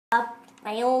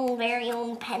My own very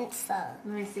own pencil. Let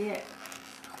me see it.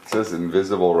 It says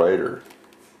invisible writer.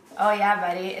 Oh yeah,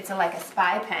 buddy. It's like a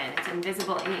spy pen. It's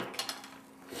invisible ink.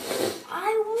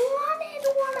 I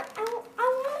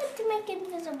wanted to make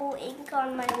invisible ink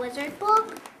on my wizard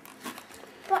book,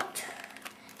 but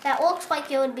that looks like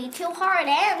it would be too hard,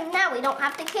 and now we don't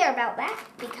have to care about that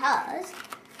because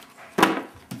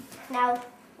now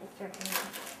it's your hand.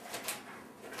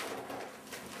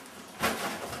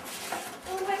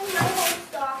 Bring my whole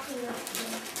stocking up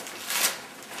here.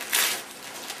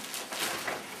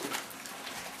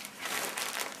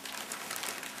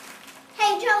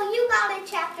 Hey Joe, you got a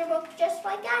chapter book just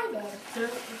like I did.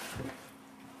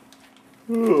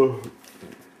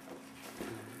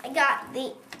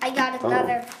 I got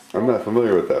another. Oh, I'm not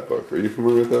familiar with that book. Are you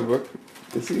familiar with that book?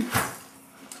 Is he?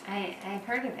 I've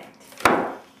heard of it.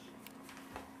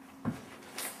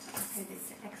 It's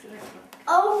an excellent book.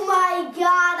 Oh my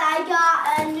God!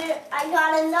 I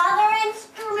got another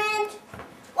instrument.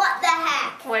 What the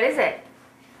heck? What is it?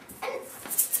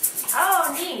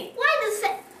 Oh, neat. Why does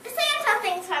Santa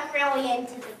thinks I'm really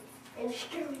into the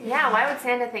instrument? Yeah, why would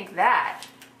Santa think that?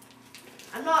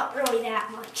 I'm not really that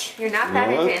much. You're not that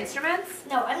into instruments?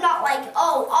 No, I'm not like,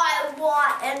 oh, I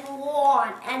want and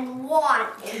want and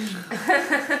want.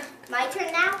 My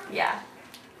turn now? Yeah.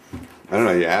 I don't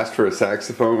know. You asked for a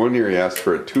saxophone. One year you asked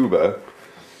for a tuba,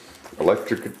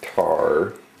 electric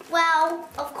guitar. Well,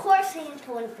 of course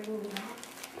Santa wouldn't bring me that.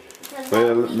 Because that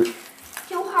Well, would be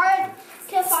too hard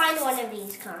to find one of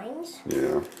these kinds.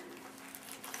 Yeah.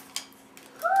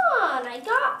 Come on, I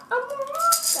got a maraca.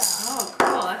 Oh,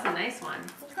 cool. That's a nice one.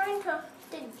 I'm trying to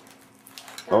dig.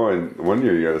 Oh, and one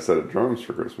year you got a set of drums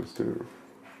for Christmas too.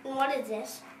 And what is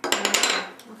this?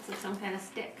 Looks like some kind of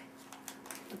stick.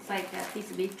 Looks like a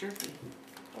piece of beef jerky.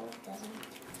 Oh, it doesn't.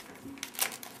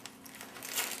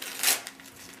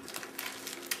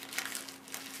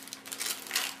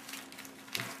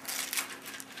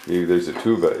 Maybe there's a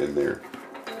tuba in there.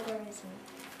 No, there isn't.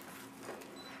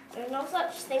 There's no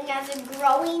such thing as a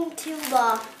growing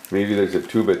tuba. Maybe there's a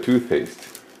tuba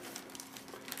toothpaste.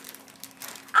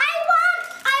 I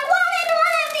wanted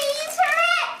one of these for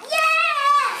it!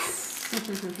 Yes!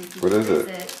 What is it?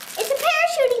 It's a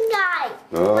parachuting guy.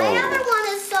 Oh. My other one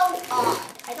is so odd.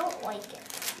 I don't like it.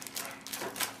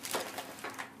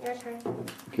 Your turn.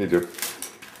 Okay, Joe.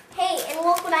 Hey, and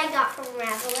look what I got from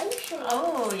Revelation.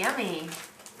 Oh, yummy.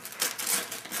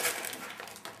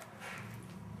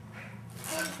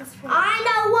 I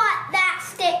know what that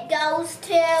stick goes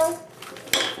to.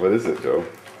 What is it, Joe?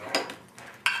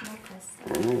 Necklace.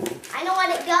 Oh. I know what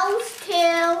it goes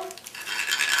to.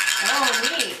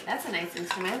 Oh, neat. That's a nice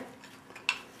instrument.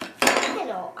 I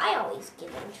know, I always give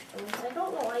instruments. I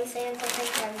don't know why Santa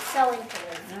thinks I'm so into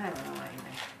it. I don't know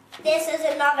either. This is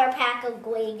another pack of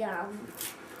glue gum.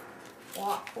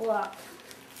 Look.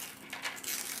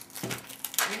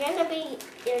 You're gonna be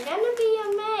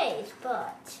amazed,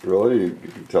 but Really? You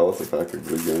can tell us a pack of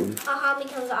glue gum?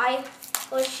 because I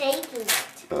was shaking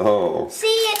it. Oh. See,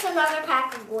 it's another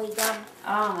pack of glue gum.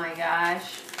 Oh my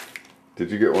gosh. Did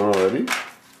you get one already?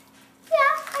 Yeah,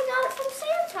 I got it from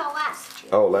Santa last year.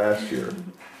 Oh, last year.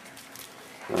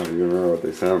 I don't even remember what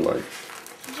they sound like.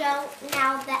 Joe,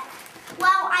 now that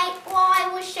I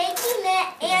was shaking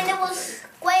it and it was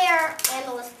square and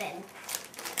it was thin.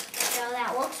 So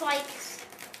that looks like.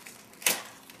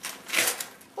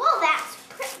 Well, that's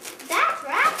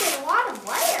wrapped in a lot of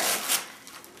layers.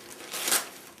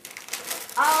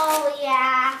 Oh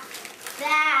yeah,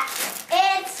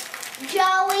 it's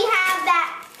Joey have that.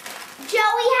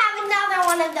 Joey have another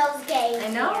one of those games. I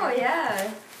know, here.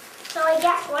 yeah. So I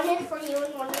guess one is for you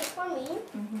and one is for me.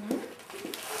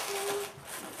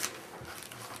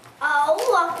 Oh,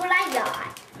 look what I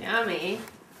got. Yummy.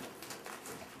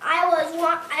 I was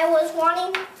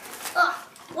wanting.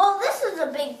 Well, this is a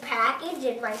big package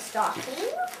in my stocking.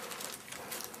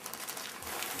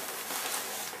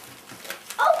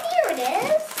 Oh, here it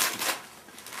is.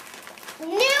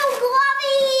 New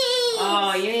glovies.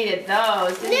 Oh, you needed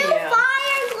those, didn't New you?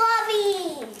 fire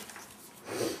glovies.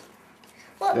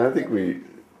 Look, Yeah, I think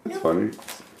it's funny.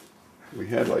 We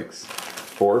had like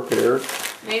 4 pairs.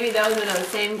 Maybe those are those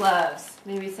same gloves.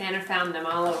 Maybe Santa found them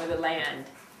all over the land.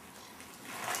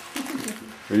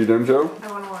 Are you done, Joe? I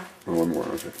want more. Oh, one more,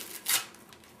 okay.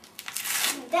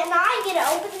 Then I get to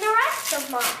open the rest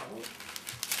of mine.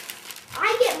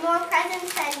 I get more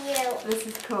presents than you. This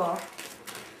is cool.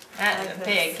 That is a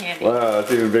big candy. Wow,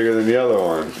 that's even bigger than the other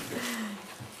one.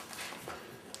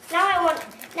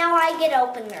 Now I get to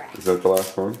open the rest. Is that the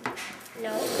last one?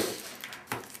 No. I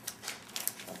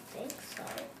think so.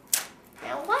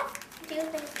 Now what do you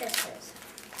think this is?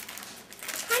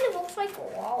 It's kind kind of looks like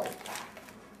a lollipop.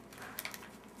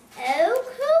 Oh,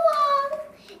 cool.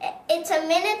 It's a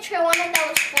miniature one of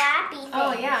those flappy things.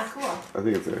 Oh yeah, cool. I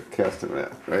think it's a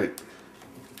castanet, right?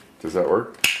 Does that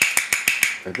work?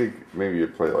 I think maybe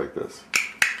you'd play like this.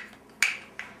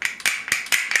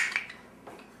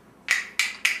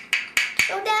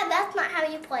 Oh, Dad, that's not how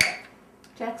you play it.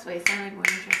 Jack's way sounded more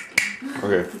interesting.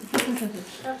 Okay.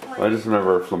 That's my... I just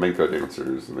remember flamenco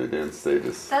dancers when they dance, they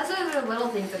just. Those are the little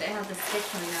things that it has a stick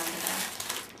coming out of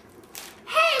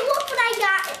Hey, look what I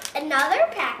got. Another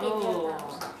package Oh.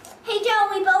 of those. Hey, Joe,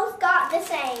 we both got the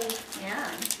same. that.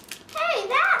 Yeah. Hey,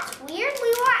 that's weird. We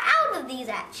were out of these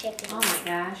at Chicken. Oh my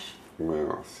gosh.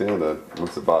 Wow, Santa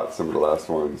must have bought some of the last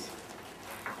ones.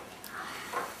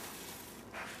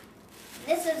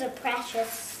 This is a precious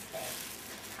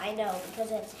thing. I know,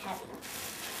 because it's heavy.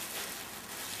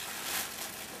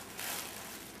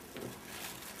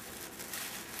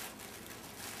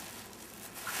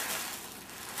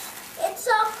 It's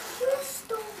a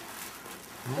crystal.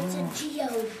 It's a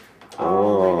geode.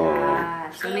 Oh my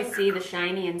gosh. Let me see the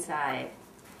shiny inside.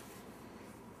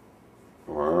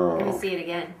 Wow. Let me see it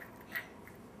again.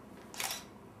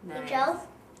 Hey, Nice. Joe,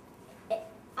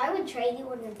 I would trade you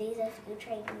one of these if you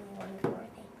traded me one of your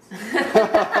things.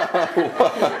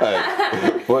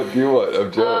 What? What do you want of Oh,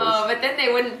 Joe's? but then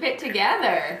they wouldn't fit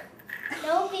together.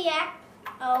 No,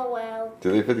 oh, well.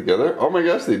 Do they fit together? Oh my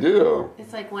gosh, they do.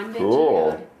 It's like one big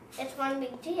Cool. geode. It's one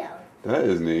big geode. That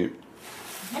is neat.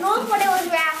 And look what it was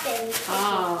wrapped in.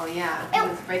 Oh yeah, Ew. it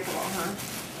was breakable, huh?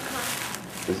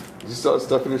 Is you still have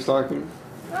stuff in your stocking?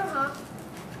 Uh-huh.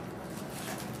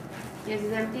 Yours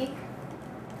is empty?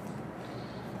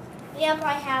 Yep,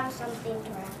 I have something to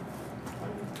wrap.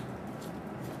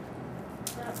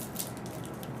 Yep.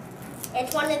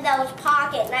 It's one of those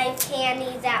pocket knife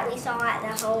candies that we saw at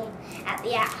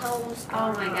the at-home store.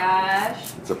 Oh my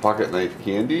gosh. It's a pocket knife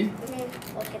candy?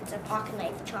 Mhm. Look, it's a pocket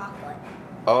knife chocolate.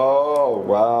 Oh,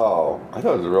 wow. I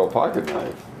thought it was a real pocket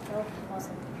knife. Nope, it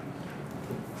wasn't.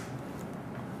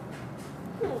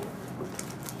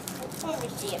 Let me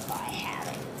see if I have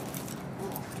it.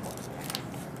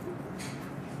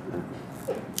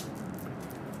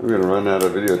 I'm going to run out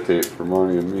of videotape for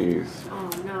Moni and me's. Oh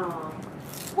no.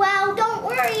 Well, don't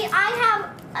worry. I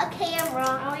have a camera.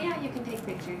 Oh yeah, you can take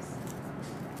pictures.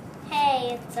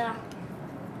 Hey, it's a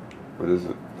What is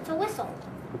it? whistle.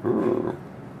 Oh,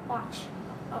 Watch.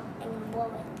 Oh, and blow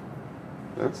it.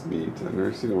 that's neat. I've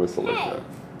never seen a whistle like Hey. that. Is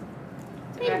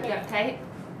Wait it a wrapped minute. up tight?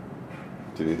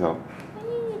 Do you need help? Wait a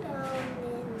minute.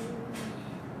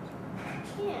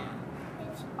 Yeah,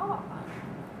 it's odd.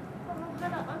 I don't know how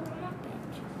to unwrap it.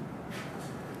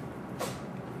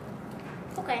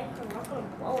 Okay, I'm not gonna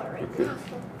blow it right Okay. now.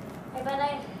 I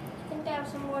think I have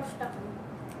some more stuff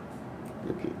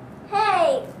in. Okay.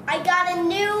 Hey, I got a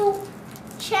new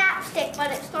chapstick,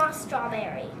 but it's not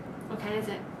strawberry. What kind is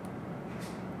it?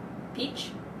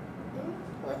 Peach?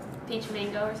 With Peach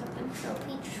mango or something? no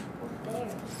peach with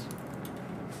berries.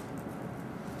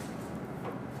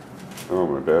 Oh,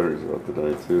 my battery's about to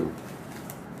die too.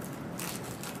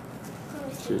 Let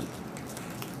me see. Shoot.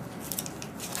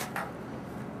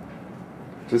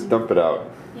 Just dump it out.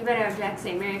 You better have Jack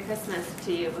say Merry Christmas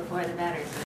to you before the batteries go